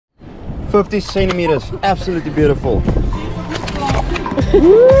50 centimeters. Absolutely beautiful.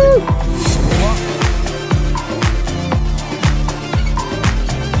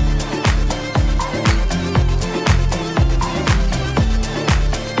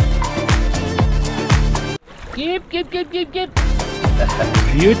 Keep.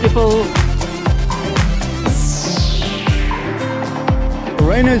 Beautiful.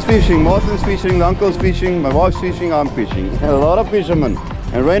 Raino's fishing, Martin's fishing, Uncle's fishing, my wife's fishing, I'm fishing. A lot of fishermen.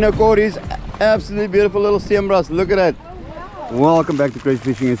 And Raino caught his absolutely beautiful little siembras. Look at that. Welcome back to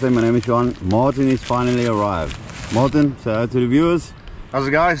Crazy Fishing SA. My name is Sean. Martin is finally arrived. Martin, say hi to the viewers. How's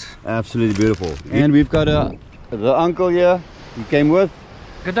it, guys? Absolutely beautiful. And we've got the uncle here. He came with.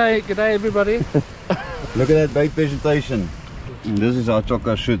 Good day everybody. Look at that bait vegetation. And this is how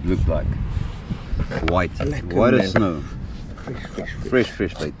chokka should look like. White. White as snow. Fresh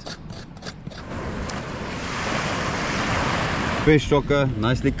bait. Fresh chokka,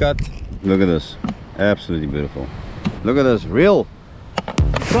 nicely cut. Look at this. Absolutely beautiful. Look at this. Real.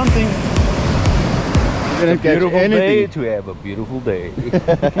 Something. It's a beautiful day to have a beautiful day.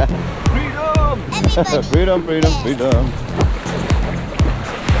 Freedom! freedom.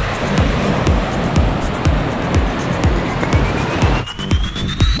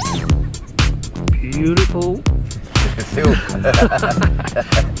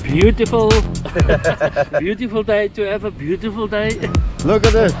 Beautiful. Beautiful day to have a beautiful day. Look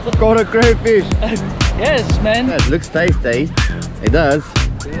at this. Caught a crayfish. Yes, man. It looks tasty. It does.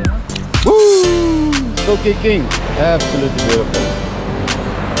 Yeah. Woo! Still kicking. Absolutely beautiful.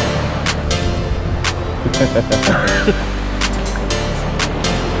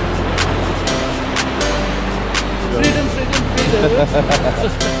 Freedom.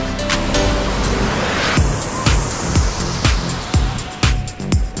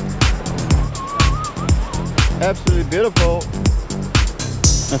 Absolutely beautiful.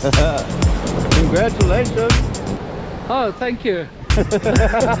 Congratulations. Oh, thank you. That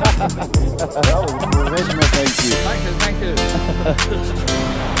was professional, thank you. Thank you.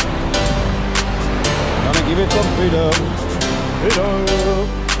 Gonna give it some freedom.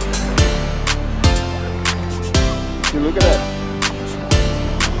 See, look at that.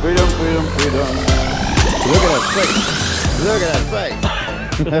 Freedom. Look at that face.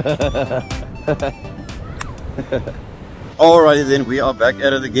 Alrighty then, we are back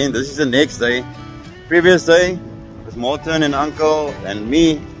at it again. This is the next day. Previous day with Martin and Uncle and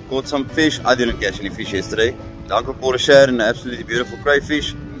me caught some fish. I didn't catch any fish yesterday. The Uncle caught a shad and an absolutely beautiful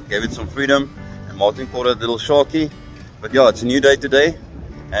crayfish. Gave it some freedom. And Martin caught a little sharky. But yeah, it's a new day today.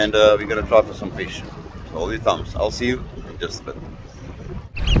 And we're going to try for some fish. So hold your thumbs. I'll see you in just a bit.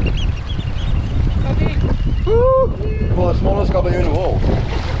 Woo! For the smallest kabeljou in the world.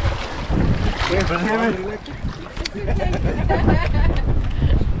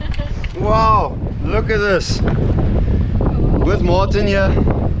 Wow, look at this. With Martin here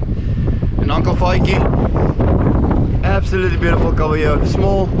and Uncle Fikey. Absolutely beautiful kabeljou.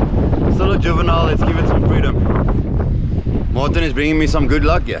 Small, still a juvenile. Let's give it some freedom. Martin is bringing me some good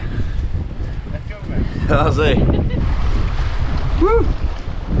luck here. I'll say. Woo!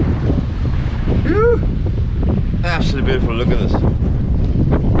 Woo! Absolutely beautiful. Look at this.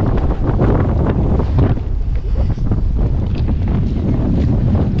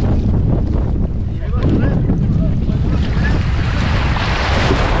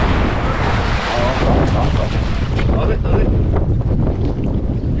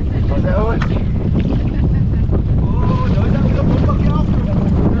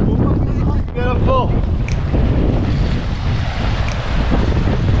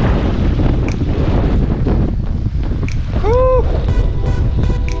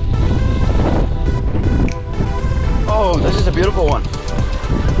 Beautiful one.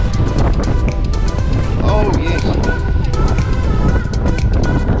 Oh yes.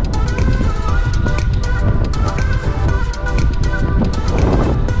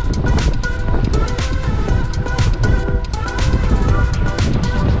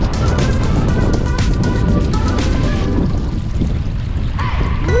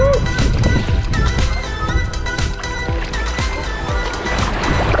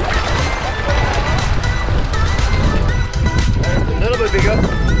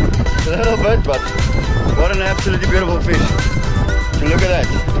 A little bit, but what an absolutely beautiful fish. So look at that.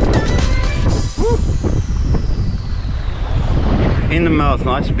 Woo. In the mouth,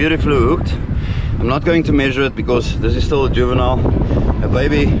 nice, beautifully hooked. I'm not going to measure it because this is still a juvenile, a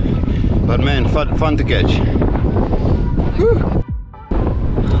baby, but man, fun to catch. Woo.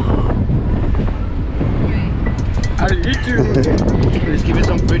 I'll eat you. Please give me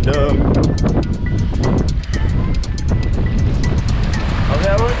some freedom. How's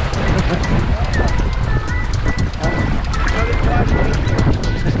that one?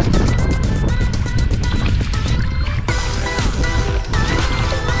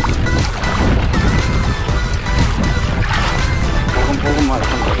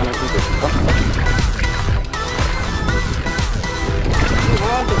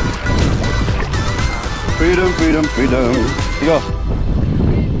 Freedom, freedom, freedom. Here you go.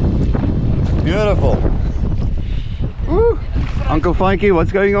 Beautiful. Woo. Uncle Fikey,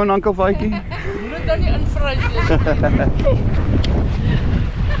 what's going on, Uncle Fikey?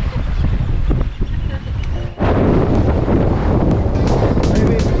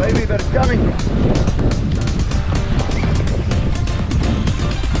 Baby, but it's coming.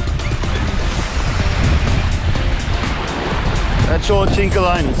 That short sinker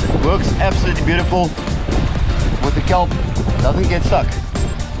line works absolutely beautiful with the kelp. Doesn't get stuck.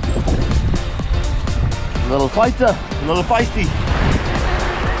 A little fighter, a little feisty.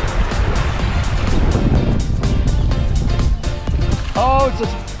 Oh, it's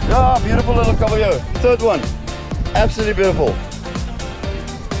just beautiful little Kabeljou. Third one, absolutely beautiful.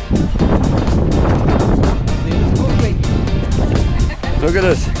 Look at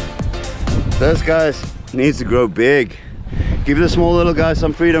this. This guys needs to grow big. Give the small little guys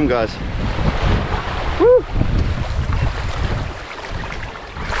some freedom, guys. Woo.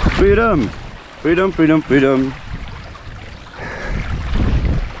 Freedom, freedom, freedom, freedom.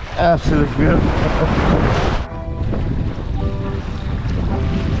 Absolutely beautiful.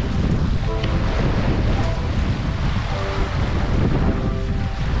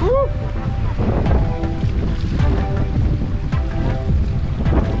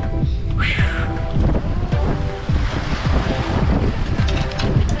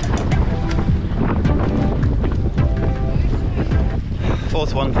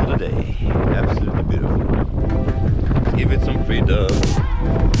 Fourth one for the day. Absolutely beautiful. Let's give it some freedom.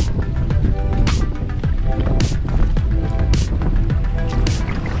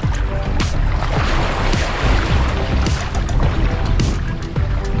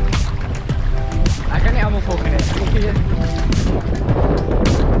 I kan niet allemaal volgen.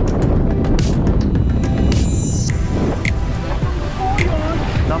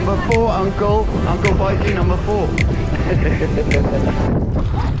 Number 4, Uncle. Uncle Fikey, number 4.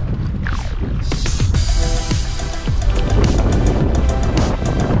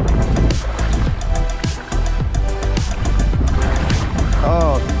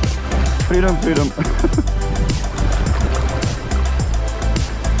 Oh, freedom, freedom.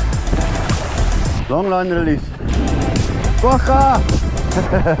 Long line release. Quagga!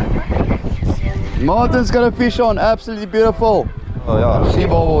 Martin's got a fish on, absolutely beautiful. Oh yeah, sea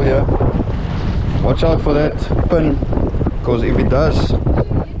bobble here. Watch out for that pin, because if it does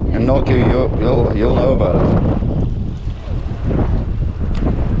and knock you, you'll know about it.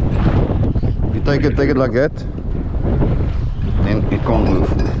 If you take it like that, then it can't move.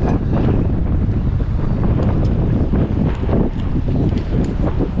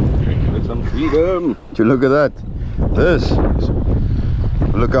 With some freedom. You look at that. This.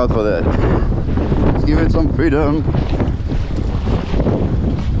 Look out for that. Let's give it some freedom.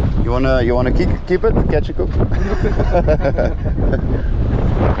 You wanna keep it? Catch a cook?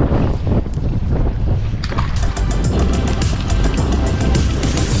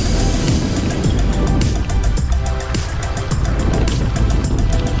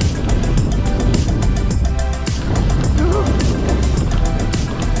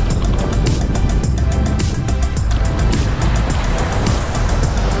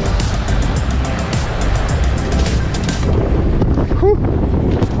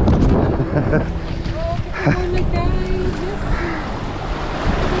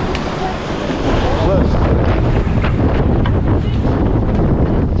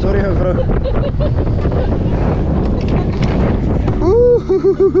 Sorry mevrouw.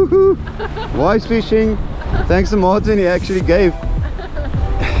 Wise fishing. Thanks to Martin, he actually gave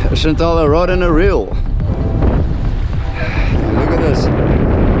Chantal a rod and a reel. And look at this.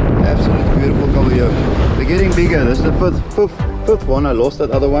 Absolutely beautiful Kabeljou. They're getting bigger. This is the fifth one. I lost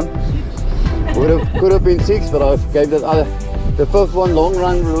that other one. Could have been 6, but I gave that other, the 5th one, long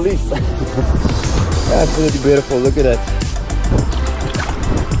run release. Absolutely beautiful. Look at that.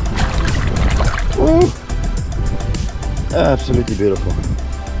 Woo. Absolutely beautiful.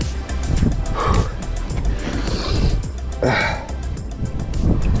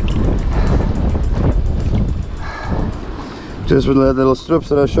 Just with the little strips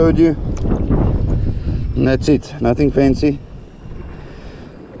that I showed you, and that's it. Nothing fancy.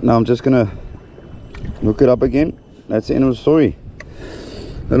 Now I'm just gonna hook it up again. That's the end of the story.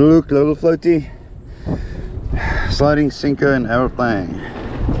 Little look, little floaty, sliding sinker and aeroplane.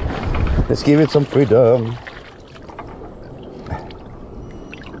 Let's give it some freedom.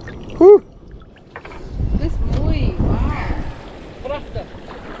 Woo! Dis mooi. Wow. Prachtig.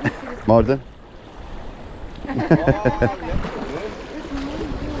 Martin?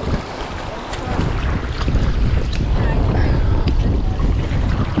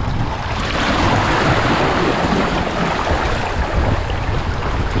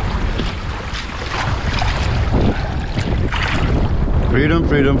 Freedom,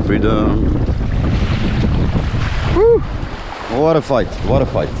 freedom, freedom. Woo! What a fight, what a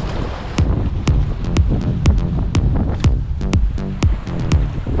fight.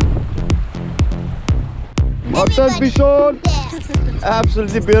 Martin Bishon!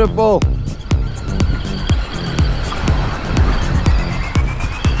 Absolutely beautiful.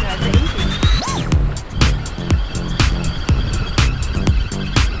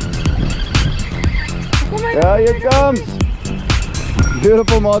 Yeah, here it comes.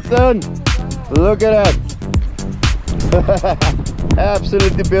 Beautiful, Martin. Look at that.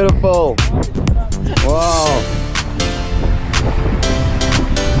 Absolutely beautiful. Wow.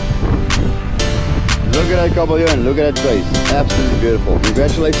 Look at that Kabeljou, look at that face. Absolutely beautiful.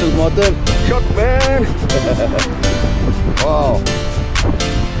 Congratulations, Martin. Shock, man. Wow.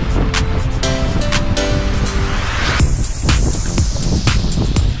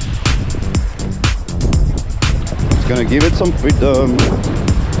 It's gonna give it some freedom.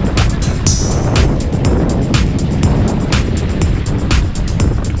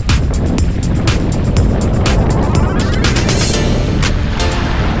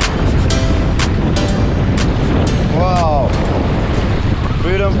 Wow.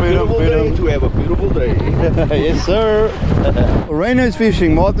 Freedom, freedom, freedom. To have a beautiful day. Yes, sir. Rainer is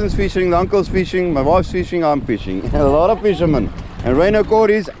fishing, Martin's fishing, the uncle's fishing, my wife's fishing, I'm fishing. A lot of fishermen. And Rainer caught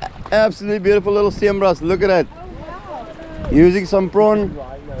his absolutely beautiful little siembras. Look at that. Using some prawn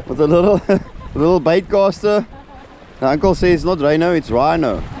with a little bait caster. The uncle says it's not Rhino, it's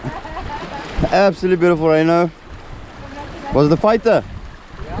Rhino. Absolutely beautiful Rhino. Was the fighter?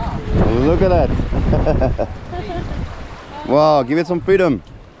 Look at that. Wow, give it some freedom.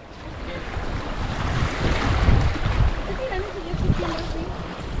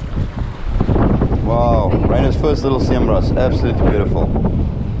 Wow, Rhino's first little siembras. Absolutely beautiful.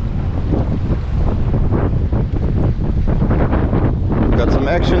 Got some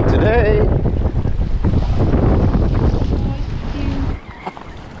action today.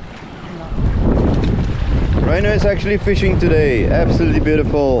 Rhino is actually fishing today. Absolutely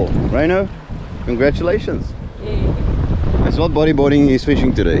beautiful. Rhino, congratulations. It's not bodyboarding, he's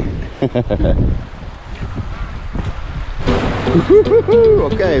fishing today.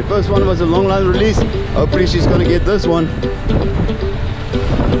 Okay, first one was a long line release. Hopefully she's gonna get this one.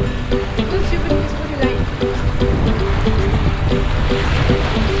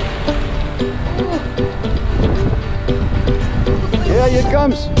 Yeah, here it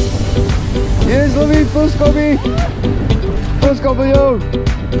comes. Here's Louis, first copy. First Kabeljou.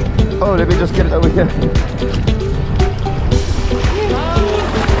 Oh, let me just get it over here.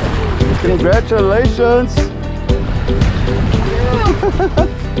 Congratulations.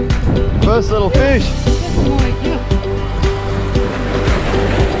 First little fish.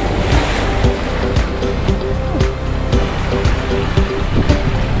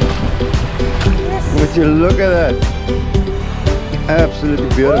 Would you look at that? Absolutely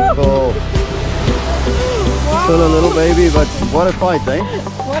beautiful. Wow. Still a little baby, but what a fight, eh?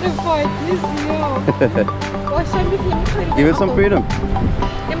 What a fight, yes, yeah. Give it some freedom.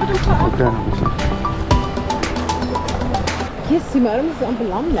 Okay. Yes, die arm is amper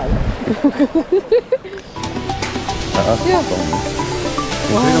lam nou. Ja.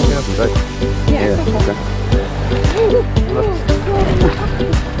 Wow. Ja, okay.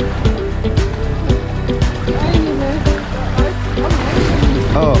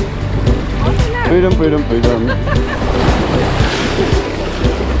 Oh. Freedom, freedom, freedom.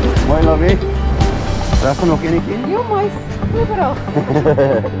 Mooi, lovey. Draag er nog een keer? Ja, mooi. Overal.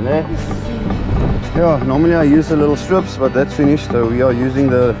 Nee. Yeah, normally I use the little strips, but that's finished. So we are using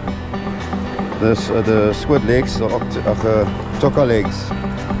the squid legs, the chokka legs,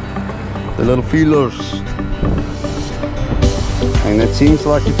 the little feelers, and it seems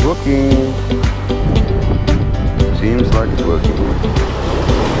like it's working. Seems like it's working.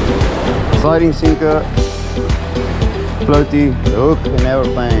 Sliding sinker, floaty, hook, and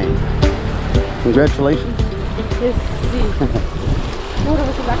everything. Congratulations. Yes, see. Oh, dat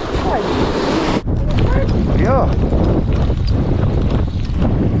was een lekker fight. Ja.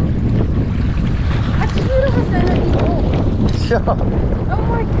 Ek sweer dat het er niet op. Ja. Oh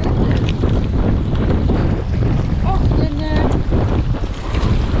my goodness. Oh,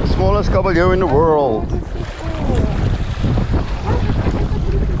 smallest kabeljou in the world.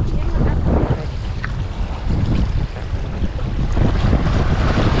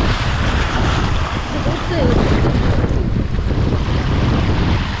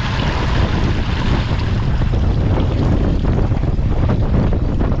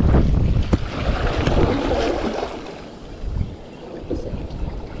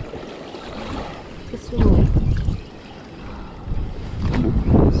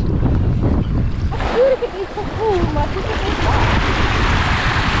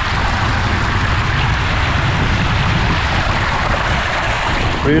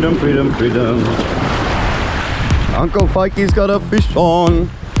 Freedom, freedom, freedom. Uncle Fikey's got a fish on.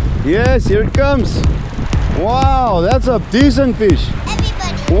 Yes, here it comes. Wow, that's a decent fish.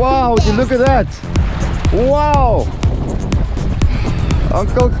 Everybody. Wow, would you look at that? Wow.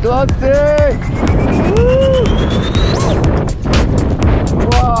 Uncle Clancy.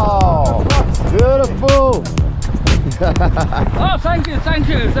 Wow. Beautiful. Oh, thank you,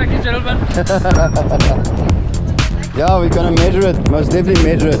 gentlemen. Yeah, we're gonna measure it, most definitely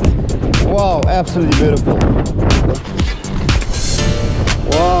measure it. Wow, absolutely beautiful.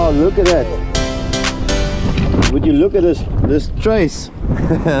 Wow, look at that. Would you look at this trace?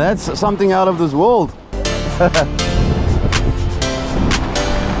 That's something out of this world.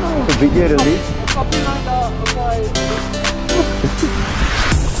 It's a big area, Lee.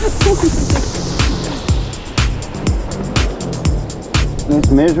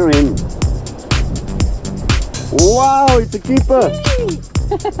 Let's measure him. Wow, it's a keeper.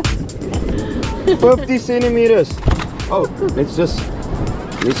 50 centimeters. Oh, let's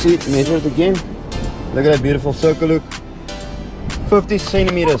see, measure it again. Look at that beautiful circle, look. 50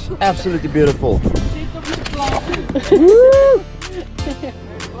 centimeters, absolutely beautiful. Woo!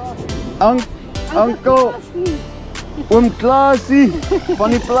 Uncle Klasie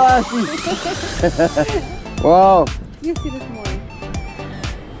van die plaasie. Wow. You see this morning.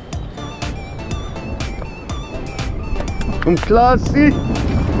 Klasie.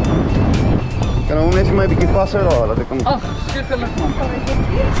 Kan hom net vir my 'n bietjie vashou daar, laat ek hom. Ag, sekerlik man.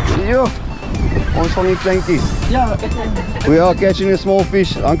 Jo. Ons van die kleintjies. Ja, We are catching a small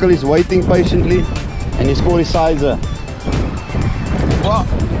fish. Uncle is waiting patiently and he's caught his sizer. Wow.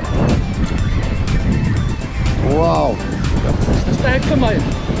 Wow. dis sterk vir my.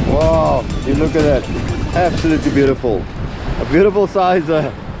 Wow. You look at that. Absolutely beautiful. A beautiful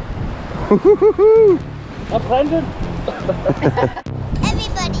sizer. Brandon.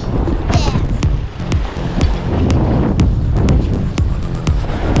 Everybody.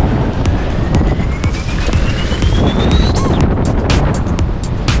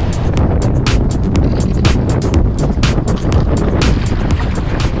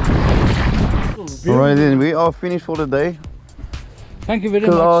 Yes. Alright then, we are finished for the day. Thank you very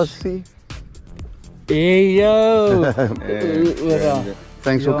much. Klasie. Hey yo.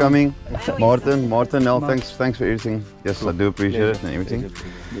 Thanks for coming. Martin, Nel, thanks for everything. Yes, I do appreciate it and everything.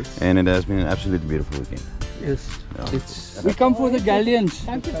 And it has been an absolutely beautiful weekend. Yes. It's we come for the galleons.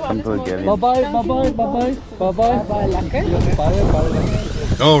 Come for the galleon. Bye bye, bye bye, bye bye, bye bye, bye. Bye bye.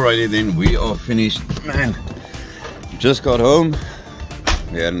 Alrighty then, we are finished. Man, just got home.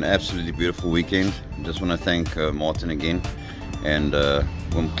 We had an absolutely beautiful weekend. Just want to thank Martin again and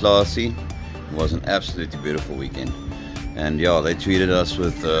Klasie. It was an absolutely beautiful weekend. And yeah, they treated us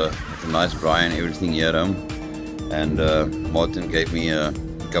with a nice braai and everything here at home. And Martin gave me a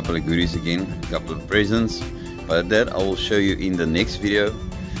couple of goodies again, a couple of presents. But that I will show you in the next video.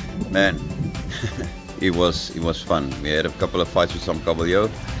 Man, it was fun. We had a couple of fights with some kabeljou,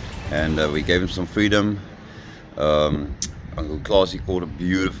 and we gave him some freedom. Uncle Klasie caught a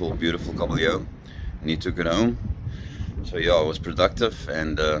beautiful kabeljou, and he took it home. So yeah, it was productive,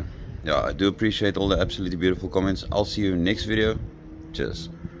 and yeah, I do appreciate all the absolutely beautiful comments. I'll see you in the next video. Cheers.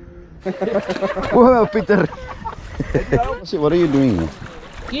 Whoa, Peter. What are you doing?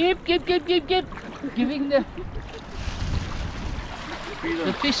 Keep. Giving the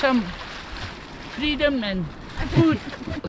fish some freedom and food.